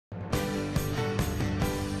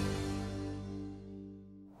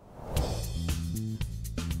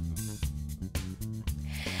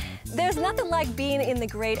There's nothing like being in the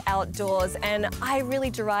great outdoors, and I really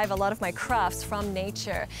derive a lot of my crafts from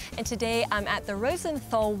nature. And today I'm at the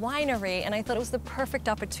Rosenthal Winery, and I thought it was the perfect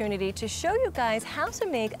opportunity to show you guys how to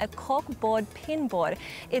make a corkboard pinboard.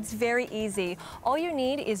 It's very easy. All you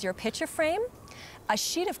need is your picture frame, a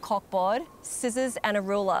sheet of corkboard, scissors, and a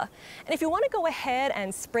ruler. And if you want to go ahead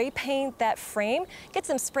and spray paint that frame, get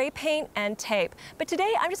some spray paint and tape. But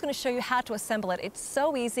today I'm just going to show you how to assemble it. It's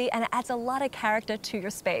so easy and it adds a lot of character to your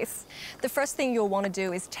space. The first thing you'll want to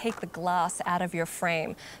do is take the glass out of your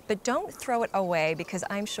frame, but don't throw it away because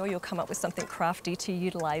I'm sure you'll come up with something crafty to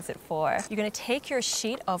utilize it for. You're going to take your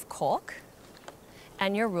sheet of cork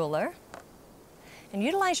and your ruler and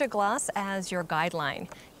utilize your glass as your guideline.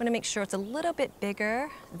 You want to make sure it's a little bit bigger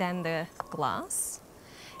than the glass.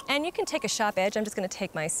 And you can take a sharp edge. I'm just going to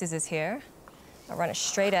take my scissors here. I'll run a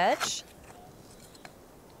straight edge.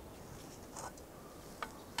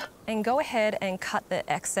 And go ahead and cut the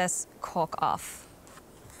excess cork off.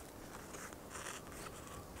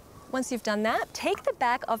 Once you've done that, take the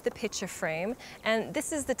back of the picture frame, and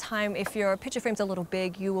this is the time, if your picture frame's a little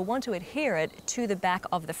big, you will want to adhere it to the back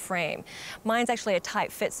of the frame. Mine's actually a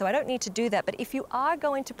tight fit, so I don't need to do that, but if you are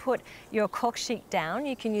going to put your cork sheet down,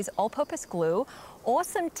 you can use all-purpose glue or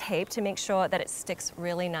some tape to make sure that it sticks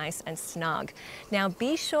really nice and snug. Now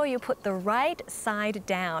be sure you put the right side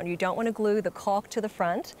down. You don't want to glue the cork to the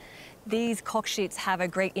front. These cork sheets have a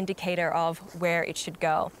great indicator of where it should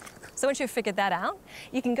go. So once you've figured that out,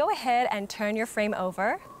 you can go ahead and turn your frame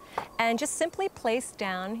over and just simply place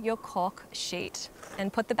down your cork sheet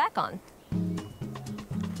and put the back on.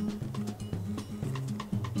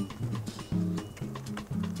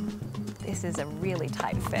 This is a really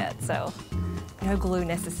tight fit, so no glue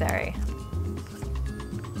necessary.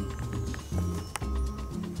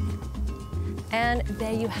 And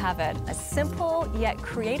there you have it, a simple yet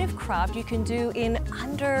creative craft you can do in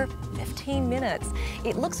under 15 minutes.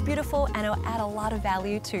 It looks beautiful and it'll add a lot of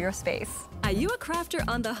value to your space. Are you a crafter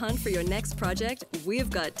on the hunt for your next project? We've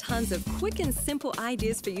got tons of quick and simple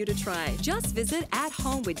ideas for you to try. Just visit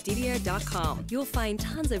athomewithdidiayer.com. You'll find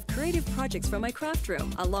tons of creative projects from my craft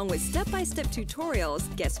room, along with step-by-step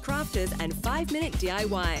tutorials, guest crafters, and 5-minute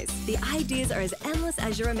DIYs. The ideas are as endless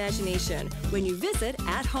as your imagination when you visit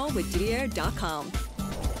athomewithdidiayer.com.